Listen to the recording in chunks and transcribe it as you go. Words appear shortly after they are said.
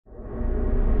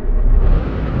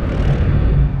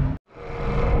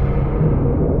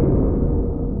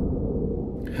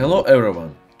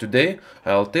Today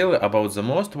I'll tell you about the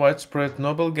most widespread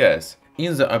noble gas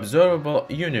in the observable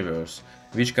universe,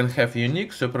 which can have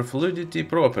unique superfluidity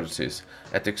properties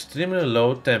at extremely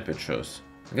low temperatures.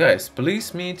 Guys,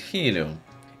 please meet helium.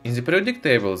 In the periodic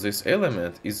table, this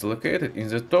element is located in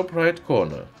the top right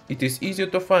corner. It is easy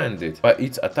to find it by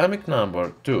its atomic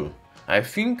number 2. I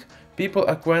think people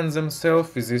acquaint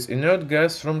themselves with this inert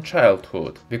gas from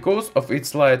childhood. Because of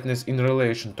its lightness in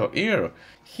relation to air,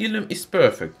 helium is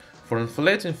perfect for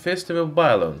inflating festive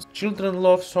balloons children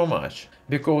love so much.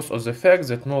 Because of the fact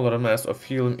that molar mass of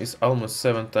helium is almost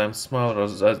 7 times smaller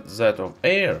than that of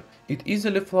air, it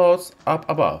easily floats up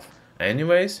above.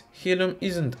 Anyways, helium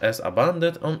isn't as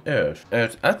abundant on Earth.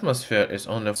 Earth's atmosphere is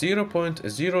only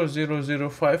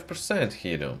 0.0005%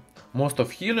 helium. Most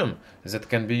of helium that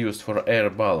can be used for air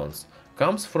balloons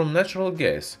comes from natural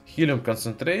gas, helium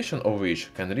concentration of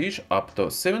which can reach up to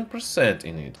 7%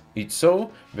 in it. It's so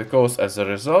because as a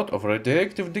result of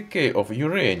radioactive decay of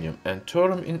uranium and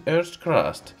thorium in Earth's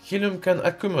crust, helium can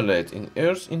accumulate in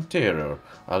Earth's interior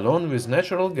along with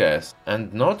natural gas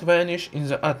and not vanish in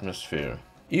the atmosphere.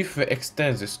 If we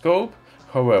extend the scope,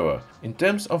 however, in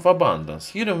terms of abundance,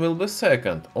 helium will be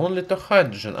second only to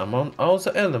hydrogen among all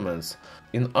the elements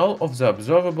in all of the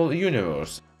observable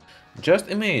universe. Just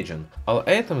imagine, all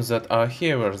atoms that are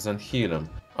heavier than helium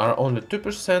are only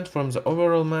 2% from the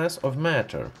overall mass of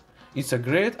matter. It's a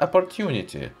great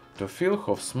opportunity to feel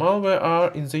how small we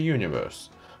are in the universe.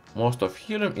 Most of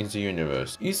helium in the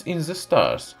universe is in the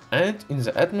stars and in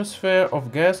the atmosphere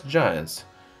of gas giants,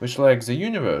 which, like the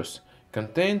universe,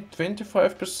 contain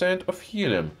 25% of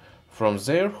helium from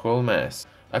their whole mass.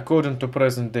 According to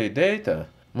present-day data,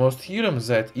 most helium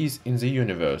that is in the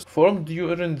universe formed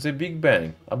during the Big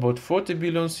Bang about 40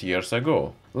 billion years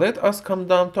ago. Let us come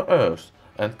down to Earth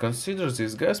and consider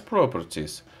these gas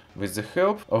properties with the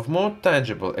help of more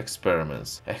tangible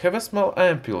experiments. I have a small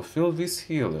ampule filled with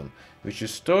helium, which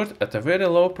is stored at a very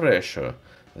low pressure.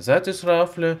 That is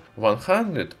roughly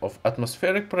 100 of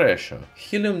atmospheric pressure.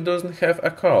 Helium doesn't have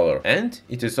a color, and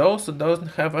it is also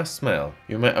doesn't have a smell.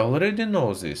 You may already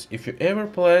know this if you ever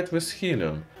played with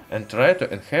helium and try to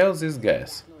inhale this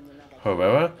gas.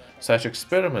 However, such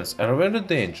experiments are very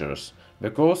dangerous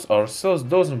because our cells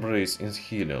don't breathe in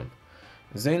helium.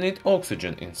 They need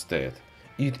oxygen instead.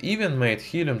 It even made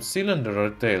helium cylinder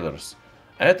retailers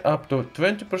add up to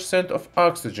 20% of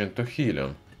oxygen to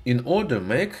helium, in order to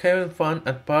make having fun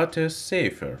at parties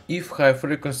safer. If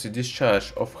high-frequency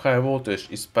discharge of high voltage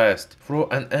is passed through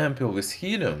an ampule with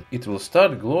helium, it will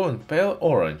start glowing pale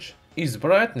orange. Its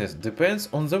brightness depends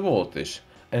on the voltage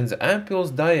and the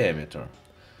ampule's diameter.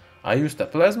 I used a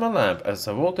plasma lamp as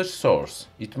a voltage source.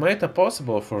 It made it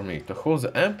possible for me to hold the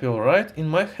ampule right in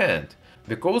my hand,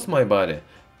 because my body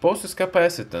possesses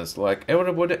capacitance like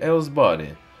everybody else's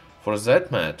body, for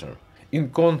that matter. In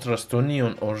contrast to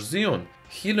neon or xenon,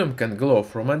 helium can glow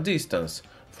from a distance,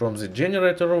 from the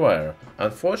generator wire.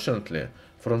 Unfortunately,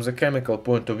 from the chemical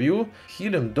point of view,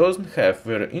 helium doesn't have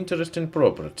very interesting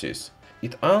properties.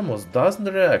 It almost doesn't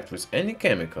react with any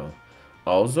chemical.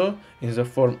 Also, in the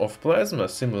form of plasma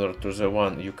similar to the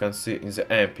one you can see in the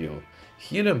ampule,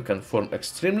 helium can form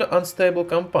extremely unstable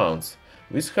compounds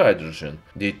with hydrogen,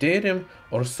 deuterium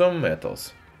or some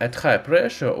metals. At high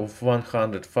pressure of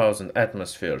 100,000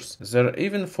 atmospheres, there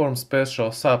even form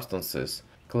special substances,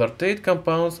 clartate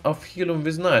compounds of helium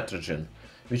with nitrogen,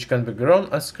 which can be grown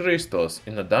as crystals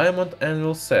in a diamond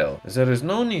anvil cell. There is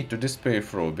no need to despair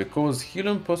through, because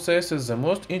helium possesses the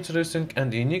most interesting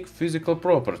and unique physical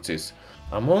properties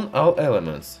among all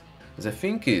elements. The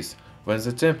thing is, when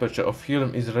the temperature of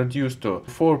helium is reduced to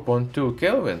 4.2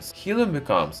 kelvins, helium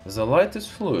becomes the lightest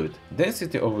fluid,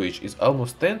 density of which is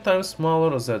almost 10 times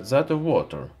smaller than that of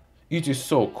water. It is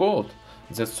so cold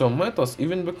that some metals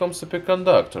even become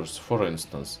superconductors, for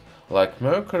instance, like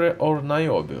mercury or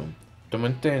niobium. To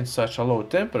maintain such a low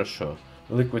temperature,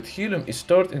 liquid helium is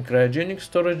stored in cryogenic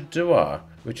storage reservoir,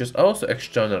 which is also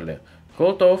externally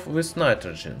cooled off with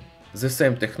nitrogen. The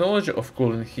same technology of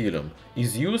cooling helium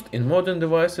is used in modern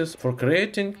devices for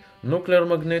creating nuclear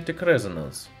magnetic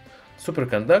resonance.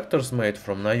 Superconductors made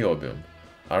from niobium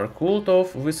are cooled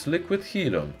off with liquid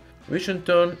helium, which in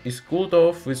turn is cooled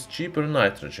off with cheaper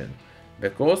nitrogen,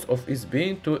 because of its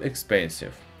being too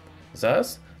expensive.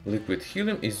 Thus, liquid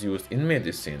helium is used in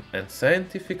medicine and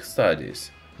scientific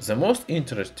studies. The most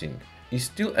interesting is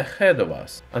still ahead of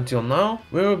us. Until now,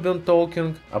 we've been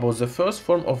talking about the first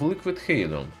form of liquid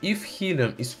helium. If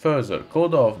helium is further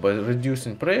cooled off by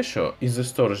reducing pressure in the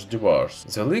storage reservoirs,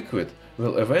 the liquid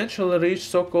will eventually reach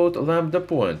so-called lambda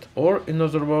point, or in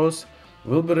other words,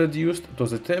 will be reduced to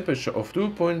the temperature of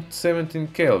 2.17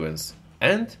 kelvins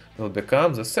and will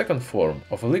become the second form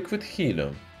of liquid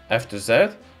helium. After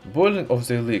that, boiling of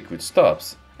the liquid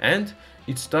stops, and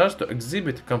it starts to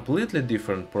exhibit completely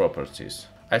different properties.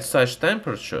 At such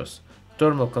temperatures,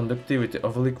 thermal conductivity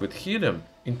of liquid helium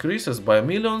increases by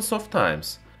millions of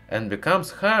times and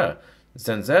becomes higher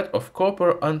than that of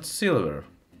copper and silver.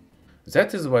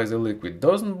 That is why the liquid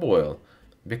doesn't boil,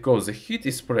 because the heat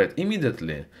is spread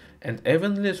immediately and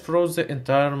evenly through the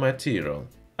entire material.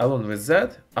 Along with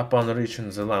that, upon reaching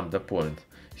the lambda point,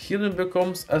 helium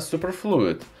becomes a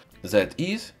superfluid. That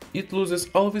is, it loses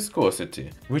all viscosity,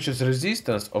 which is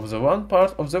resistance of the one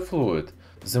part of the fluid,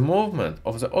 the movement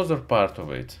of the other part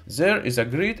of it. There is a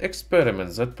great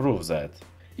experiment that proves that.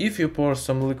 If you pour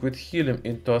some liquid helium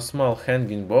into a small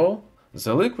hanging bowl,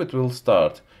 the liquid will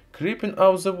start creeping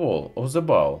out the wall of the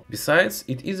bowl. Besides,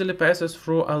 it easily passes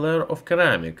through a layer of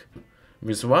ceramic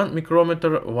with 1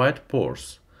 micrometer wide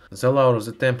pores. The lower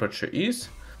the temperature is,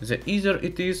 the easier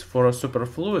it is for a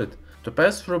superfluid to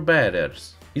pass through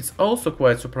barriers. It's also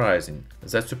quite surprising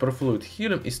that superfluid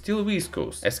helium is still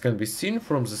viscous, as can be seen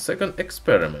from the second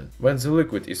experiment. When the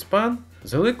liquid is spun,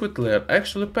 the liquid layer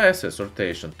actually passes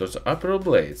rotation to the upper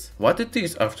blades. What it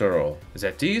is after all?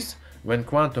 That is, when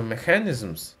quantum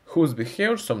mechanisms, whose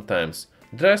behavior sometimes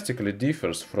drastically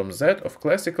differs from that of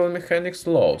classical mechanics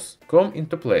laws, come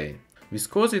into play.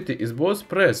 Viscosity is both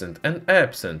present and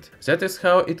absent. That is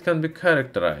how it can be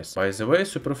characterized. By the way,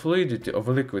 superfluidity of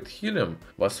liquid helium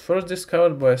was first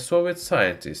discovered by a Soviet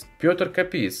scientist, Pyotr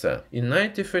Kapitsa, in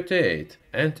 1938,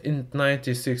 and in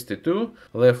 1962,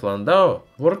 Lev Landau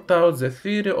worked out the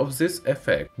theory of this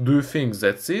effect. Do you think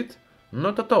that's it?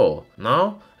 Not at all.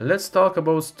 Now, let's talk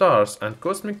about stars and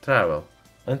cosmic travel.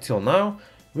 Until now,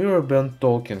 we were been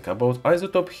talking about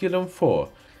isotope helium-4,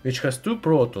 which has 2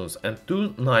 protons and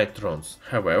 2 neutrons.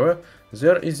 However,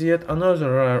 there is yet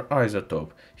another rare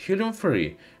isotope,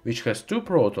 helium-3, which has 2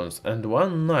 protons and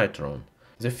 1 neutron.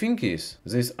 The thing is,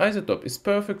 this isotope is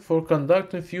perfect for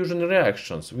conducting fusion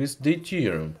reactions with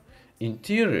deuterium. In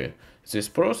theory, this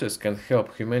process can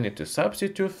help humanity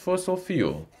substitute fossil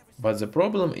fuel. But the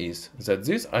problem is that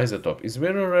this isotope is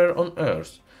very rare on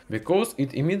Earth, because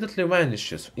it immediately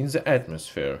vanishes in the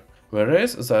atmosphere,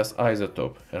 whereas this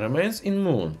isotope remains in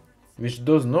Moon, which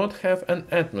does not have an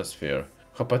atmosphere.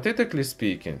 Hypothetically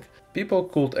speaking, people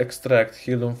could extract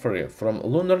helium-3 from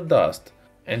lunar dust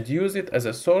and use it as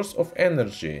a source of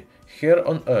energy here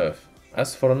on Earth.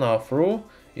 As for now through,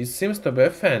 it seems to be a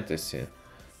fantasy.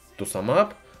 To sum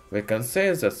up, we can say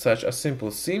that such a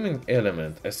simple seeming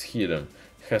element as helium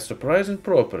has surprising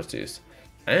properties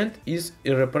and is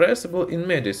irrepressible in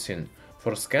medicine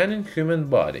for scanning human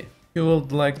body. If you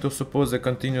would like to support the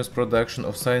continuous production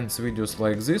of science videos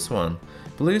like this one,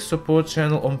 please support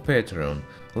channel on Patreon,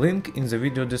 link in the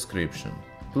video description.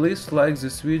 Please like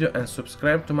this video and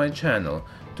subscribe to my channel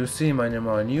to see many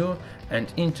more new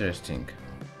and interesting